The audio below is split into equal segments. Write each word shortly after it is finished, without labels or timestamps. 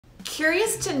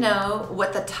Curious to know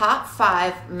what the top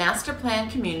 5 master plan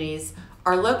communities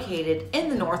are located in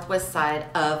the northwest side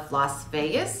of Las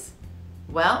Vegas?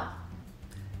 Well,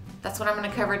 that's what I'm going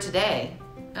to cover today.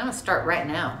 I'm going to start right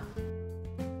now.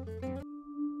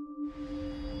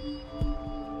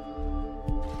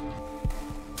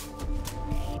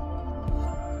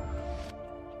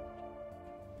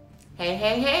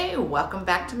 Hey, welcome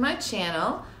back to my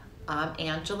channel. I'm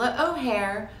Angela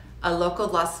O'Hare, a local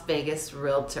Las Vegas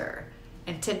realtor.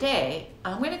 And today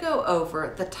I'm going to go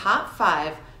over the top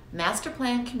 5 master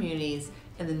plan communities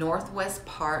in the northwest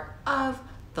part of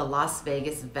the Las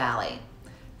Vegas Valley.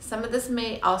 Some of this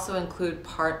may also include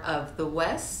part of the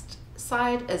west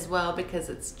side as well, because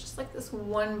it's just like this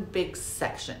one big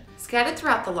section. Scattered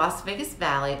throughout the Las Vegas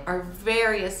Valley are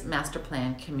various master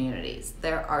plan communities.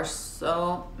 There are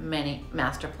so many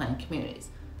master plan communities.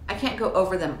 I can't go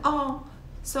over them all,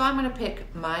 so I'm going to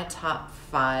pick my top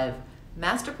 5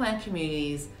 master plan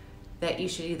communities that you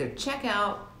should either check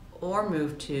out or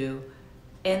move to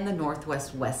in the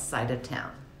northwest west side of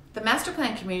town. The master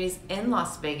plan communities in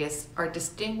Las Vegas are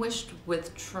distinguished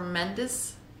with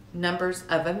tremendous numbers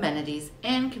of amenities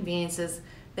and conveniences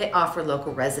they offer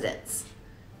local residents.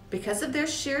 Because of their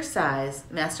sheer size,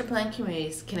 master plan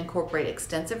communities can incorporate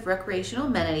extensive recreational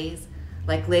amenities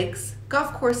like lakes,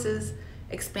 golf courses,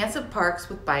 expansive parks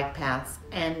with bike paths,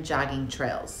 and jogging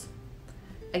trails.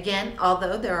 Again,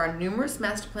 although there are numerous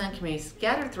master plan communities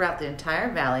scattered throughout the entire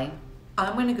valley,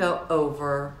 I'm going to go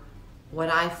over what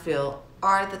I feel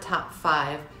are the top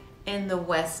 5 in the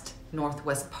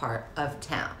west-northwest part of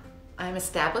town. I'm an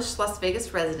established Las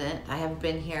Vegas resident. I have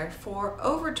been here for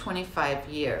over 25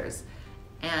 years,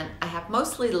 and I have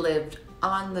mostly lived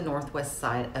on the northwest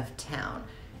side of town.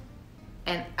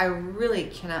 And I really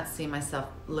cannot see myself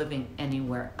living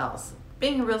anywhere else.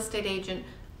 Being a real estate agent,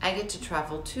 I get to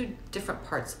travel to different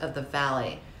parts of the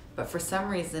valley, but for some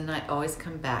reason I always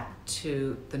come back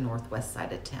to the northwest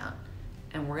side of town,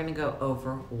 and we're going to go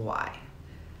over why.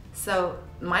 So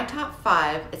my top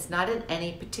 5, it's not in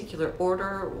any particular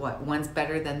order, one's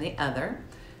better than the other.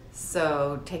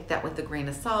 So take that with a grain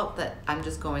of salt, that I'm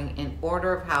just going in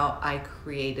order of how I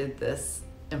created this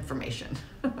information.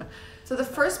 So the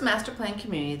first master plan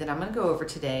community that I'm going to go over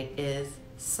today is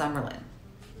Summerlin.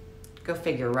 Go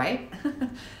figure, right?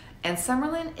 And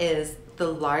Summerlin is the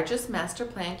largest master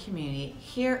plan community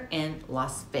here in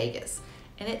Las Vegas.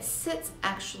 And it sits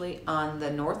actually on the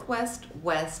northwest,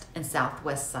 west, and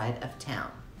southwest side of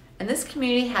town. And this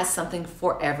community has something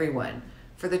for everyone,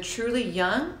 for the truly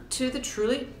young to the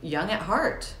truly young at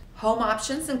heart. Home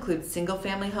options include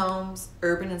single-family homes,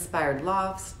 urban-inspired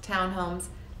lofts, townhomes,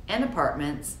 and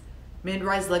apartments,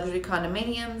 mid-rise luxury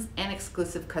condominiums, and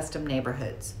exclusive custom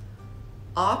neighborhoods.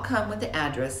 All come with the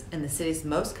address in the city's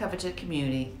most coveted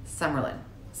community, Summerlin.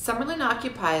 Summerlin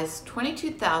occupies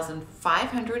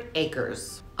 22,500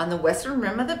 acres on the western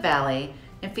rim of the valley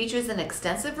and features an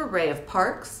extensive array of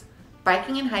parks,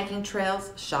 biking and hiking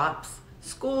trails, shops,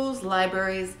 schools,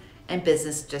 libraries, and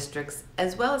business districts,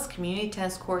 as well as community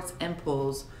tennis courts and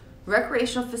pools,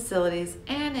 recreational facilities,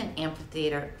 and an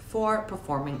amphitheater for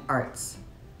performing arts.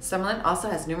 Summerlin also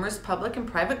has numerous public and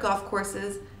private golf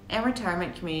courses and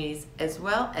retirement communities, as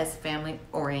well as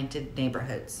family-oriented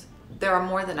neighborhoods. There are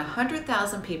more than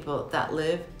 100,000 people that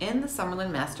live in the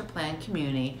Summerlin Master Plan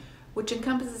community, which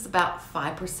encompasses about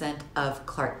 5% of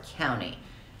Clark County.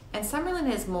 And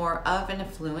Summerlin is more of an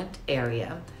affluent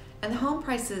area, and the home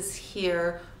prices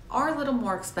here are a little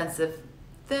more expensive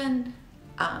than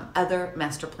other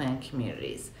master plan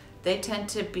communities. They tend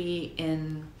to be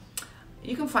in,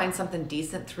 you can find something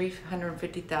decent,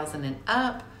 $350,000 and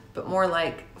up, but more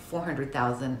like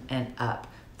 $400,000 and up.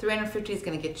 $350,000 is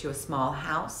going to get you a small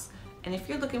house. And if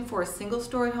you're looking for a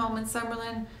single-story home in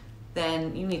Summerlin,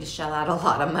 then you need to shell out a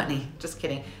lot of money. Just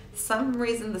kidding. Some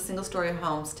reason the single-story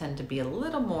homes tend to be a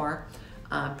little more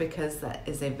because that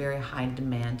is a very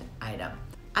high-demand item.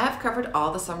 I have covered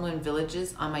all the Summerlin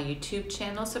villages on my YouTube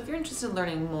channel, so if you're interested in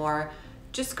learning more,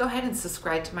 just go ahead and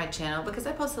subscribe to my channel, because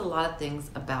I post a lot of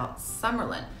things about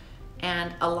Summerlin.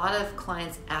 And a lot of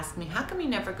clients ask me, how come you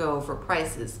never go over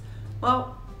prices?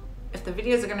 Well, if the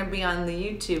videos are going to be on the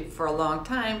YouTube for a long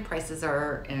time, prices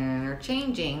are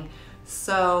changing.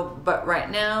 So, but right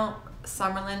now,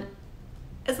 Summerlin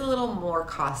is a little more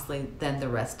costly than the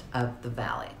rest of the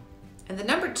valley. And the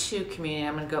number 2 community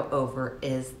I'm going to go over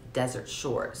is Desert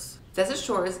Shores. Desert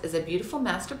Shores is a beautiful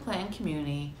master plan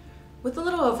community with a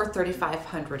little over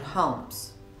 3,500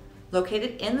 homes,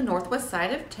 located in the northwest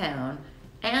side of town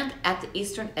and at the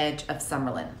eastern edge of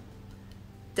Summerlin.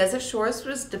 Desert Shores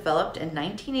was developed in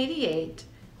 1988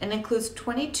 and includes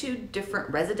 22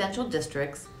 different residential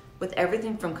districts, with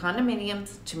everything from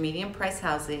condominiums to medium-price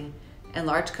housing and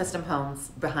large custom homes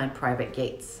behind private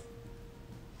gates.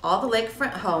 All the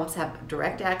lakefront homes have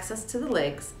direct access to the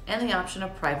lakes and the option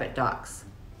of private docks.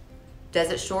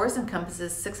 Desert Shores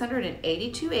encompasses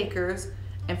 682 acres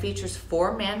and features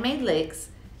 4 man-made lakes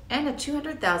and a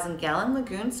 200,000-gallon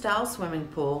lagoon-style swimming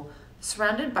pool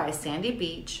surrounded by a sandy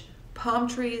beach, palm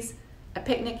trees, a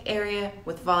picnic area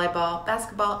with volleyball,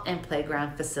 basketball, and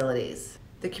playground facilities.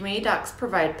 The community docks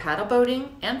provide paddle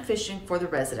boating and fishing for the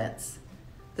residents.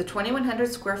 The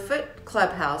 2,100 square foot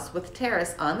clubhouse with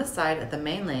terrace on the side of the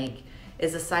main lake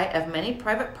is the site of many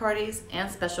private parties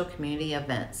and special community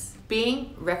events.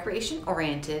 Being recreation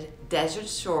oriented, Desert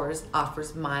Shores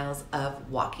offers miles of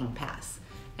walking paths.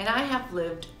 And I have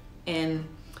lived in,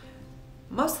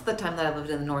 most of the time that I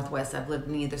lived in the Northwest, I've lived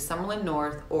in either Summerlin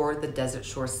North or the Desert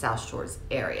Shores, South Shores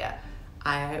area.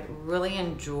 I really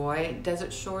enjoy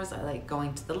Desert Shores. I like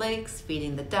going to the lakes,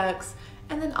 feeding the ducks,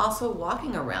 and then also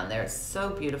walking around there. It's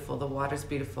so beautiful. The water's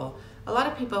beautiful. A lot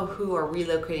of people who are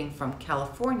relocating from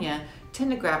California tend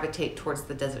to gravitate towards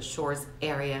the Desert Shores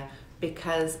area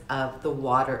because of the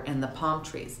water and the palm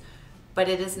trees. But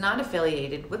it is not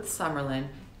affiliated with Summerlin.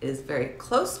 It is very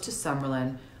close to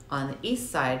Summerlin on the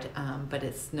east side, but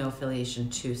it's no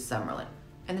affiliation to Summerlin.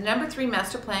 And the number 3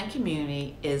 master plan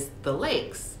community is The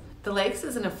Lakes. The Lakes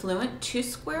is an affluent 2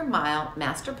 square mile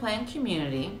master plan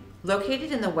community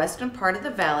located in the western part of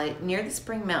the valley near the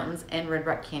Spring Mountains and Red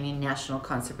Rock Canyon National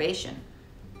Conservation,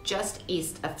 just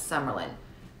east of Summerlin.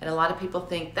 And a lot of people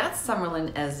think that's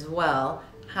Summerlin as well.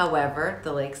 However,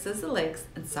 the Lakes is the Lakes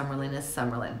and Summerlin is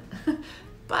Summerlin.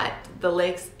 But the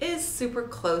Lakes is super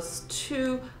close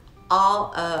to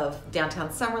all of downtown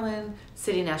Summerlin,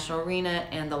 City National Arena,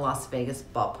 and the Las Vegas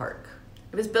ballpark.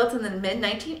 It was built in the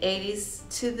mid-1980s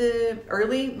to the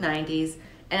early 90s,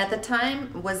 and at the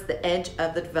time was the edge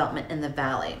of the development in the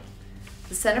valley.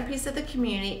 The centerpiece of the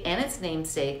community and its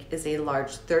namesake is a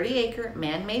large 30-acre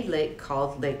man-made lake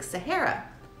called Lake Sahara.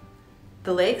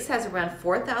 The Lakes has around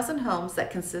 4,000 homes that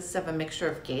consist of a mixture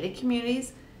of gated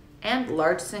communities and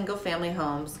large single-family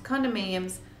homes,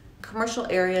 condominiums, commercial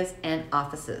areas, and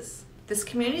offices. This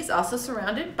community is also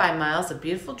surrounded by miles of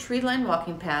beautiful tree-lined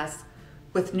walking paths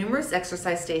with numerous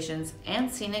exercise stations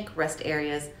and scenic rest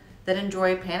areas that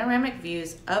enjoy panoramic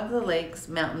views of the lakes,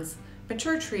 mountains,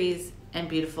 mature trees, and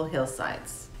beautiful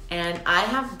hillsides. And I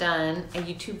have done a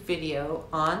YouTube video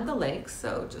on the lakes,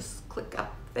 so just click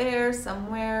up there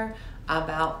somewhere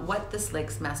about what this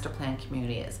Lakes Master Plan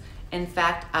community is. In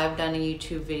fact, I've done a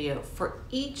YouTube video for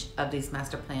each of these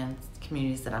master plan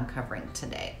communities that I'm covering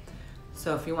today.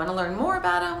 So if you want to learn more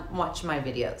about them, watch my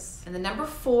videos. And the number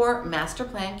 4 master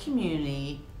plan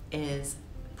community is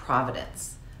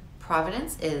Providence.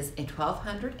 Providence is a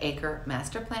 1,200 acre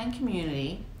master plan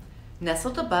community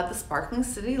nestled above the sparkling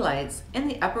city lights in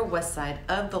the upper west side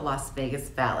of the Las Vegas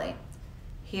Valley.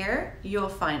 Here you'll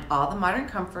find all the modern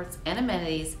comforts and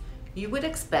amenities you would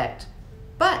expect,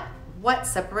 but what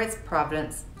separates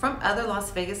Providence from other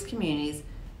Las Vegas communities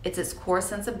is its core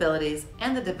sensibilities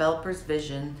and the developer's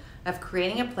vision of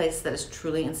creating a place that is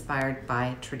truly inspired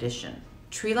by tradition.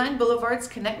 Tree-lined boulevards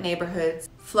connect neighborhoods,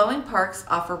 flowing parks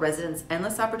offer residents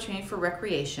endless opportunity for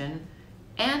recreation,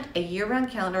 and a year-round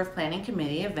calendar of planning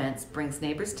committee events brings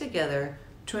neighbors together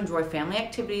to enjoy family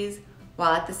activities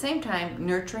while at the same time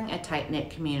nurturing a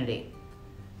tight-knit community.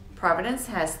 Providence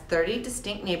has 30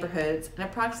 distinct neighborhoods and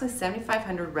approximately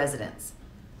 7,500 residents.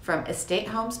 From estate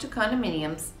homes to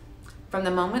condominiums, from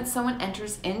the moment someone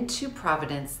enters into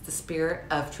Providence, the spirit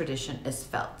of tradition is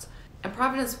felt. And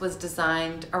Providence was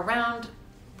designed around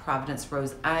Providence,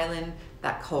 Rose Island,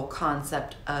 that whole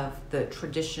concept of the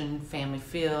tradition, family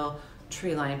feel,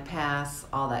 tree-lined paths,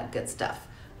 all that good stuff.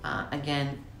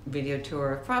 Again, video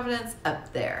tour of Providence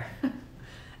up there.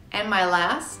 And my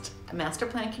last master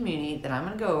plan community that I'm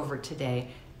going to go over today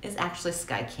is actually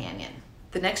Sky Canyon.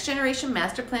 The next generation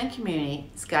master plan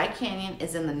community, Sky Canyon,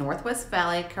 is in the Northwest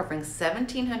Valley covering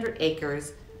 1,700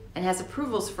 acres and has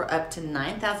approvals for up to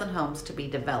 9,000 homes to be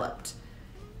developed.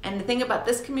 And the thing about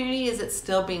this community is it's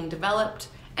still being developed,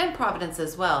 and Providence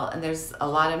as well, and there's a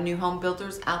lot of new home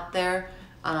builders out there.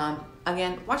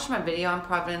 Again, watch my video on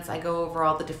Providence. I go over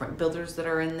all the different builders that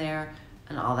are in there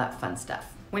and all that fun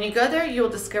stuff. When you go there, you'll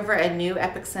discover a new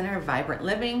epic center of vibrant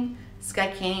living.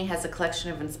 Sky Canyon has a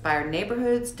collection of inspired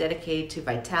neighborhoods dedicated to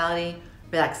vitality,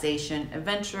 relaxation,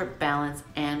 adventure, balance,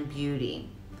 and beauty.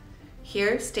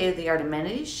 Here, state-of-the-art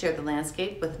amenities share the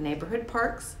landscape with neighborhood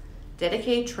parks,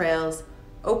 dedicated trails,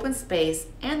 open space,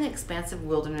 and the expansive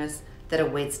wilderness that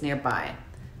awaits nearby.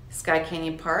 Sky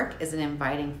Canyon Park is an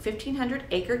inviting 1,500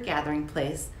 acre gathering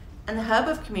place and the hub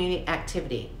of community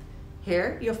activity.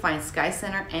 Here you'll find Sky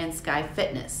Center and Sky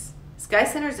Fitness. Sky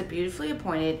Center is a beautifully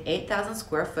appointed 8,000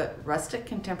 square foot rustic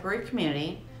contemporary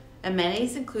community.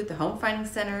 Amenities include the Home Finding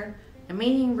Center, a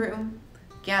meeting room,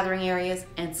 gathering areas,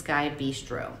 and Sky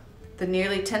Bistro. The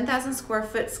nearly 10,000 square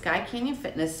foot Sky Canyon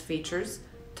Fitness features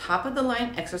top of the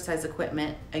line exercise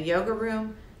equipment, a yoga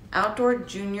room, outdoor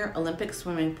junior Olympic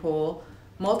swimming pool,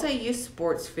 multi-use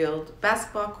sports field,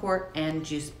 basketball court, and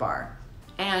juice bar.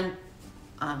 And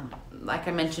like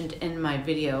I mentioned in my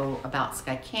video about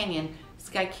Sky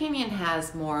Canyon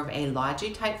has more of a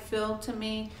lodgy type feel to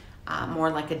me,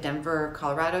 more like a Denver,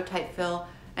 Colorado type feel.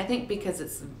 I think because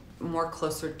it's more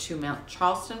closer to Mount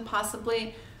Charleston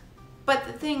possibly. But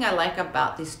the thing I like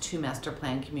about these two master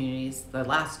plan communities, the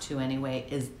last two anyway,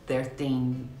 is their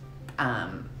theme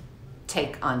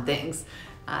take on things.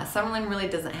 Summerlin really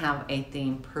doesn't have a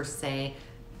theme per se,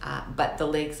 but the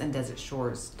Lakes and Desert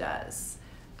Shores does.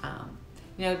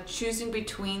 You know, choosing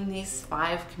between these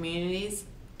 5 communities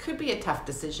could be a tough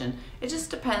decision. It just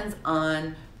depends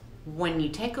on when you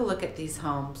take a look at these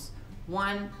homes.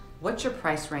 1, what's your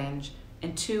price range?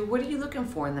 And 2, what are you looking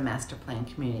for in the master plan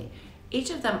community?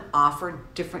 Each of them offer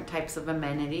different types of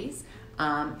amenities.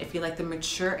 If you like the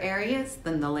mature areas,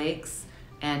 then the Lakes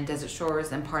and Desert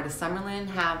Shores and part of Summerlin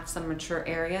have some mature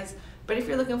areas. But if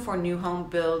you're looking for new home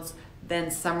builds, then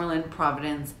Summerlin,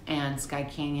 Providence, and Sky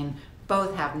Canyon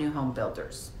both have new home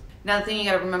builders. Now, the thing you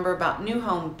gotta remember about new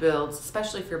home builds,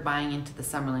 especially if you're buying into the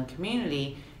Summerlin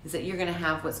community, is that you're gonna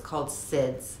have what's called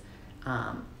SIDS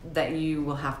that you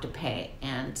will have to pay.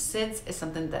 And SIDS is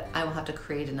something that I will have to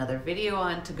create another video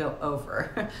on to go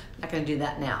over. I'm not gonna do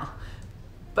that now.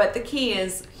 But the key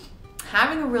is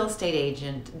having a real estate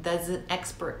agent that's an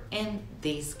expert in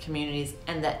these communities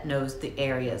and that knows the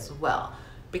area as well.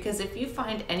 Because if you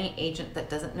find any agent that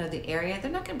doesn't know the area,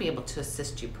 they're not going to be able to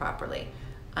assist you properly.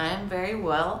 I am very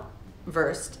well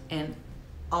versed in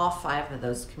all 5 of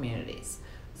those communities.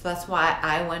 So that's why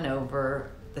I went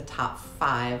over the top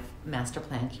 5 master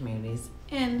plan communities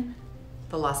in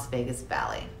the Las Vegas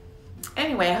Valley.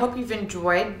 Anyway, I hope you've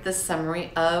enjoyed the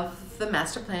summary of the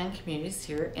master plan communities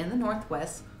here in the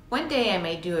Northwest. One day I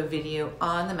may do a video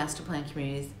on the master plan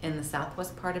communities in the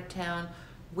southwest part of town,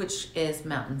 which is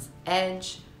Mountain's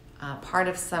Edge, part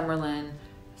of Summerlin,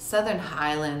 Southern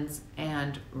Highlands,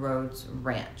 and Rhodes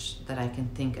Ranch that I can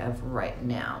think of right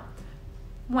now.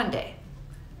 One day.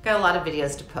 Got a lot of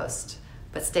videos to post,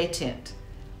 but stay tuned.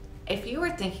 If you are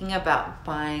thinking about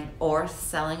buying or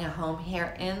selling a home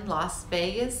here in Las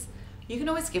Vegas, you can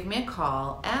always give me a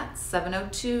call at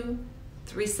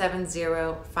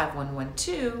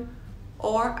 702-370-5112,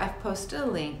 or I've posted a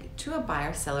link to a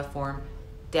buyer-seller form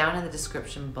down in the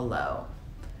description below.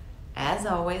 As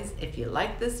always, if you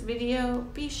like this video,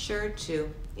 be sure to,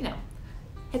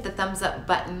 hit the thumbs up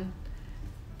button.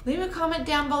 Leave a comment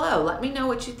down below. Let me know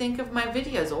what you think of my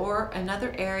videos or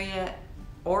another area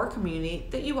or community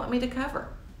that you want me to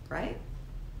cover, right?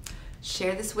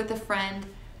 Share this with a friend,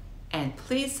 and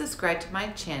please subscribe to my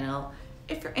channel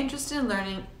if you're interested in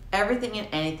learning everything and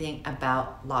anything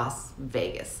about Las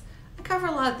Vegas. I cover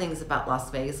a lot of things about Las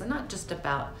Vegas, and not just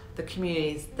about the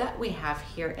communities that we have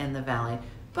here in the valley,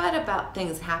 but about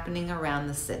things happening around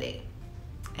the city.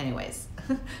 Anyways,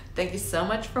 thank you so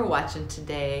much for watching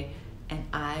today, and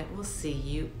I will see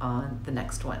you on the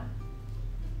next one.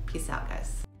 Peace out,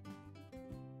 guys.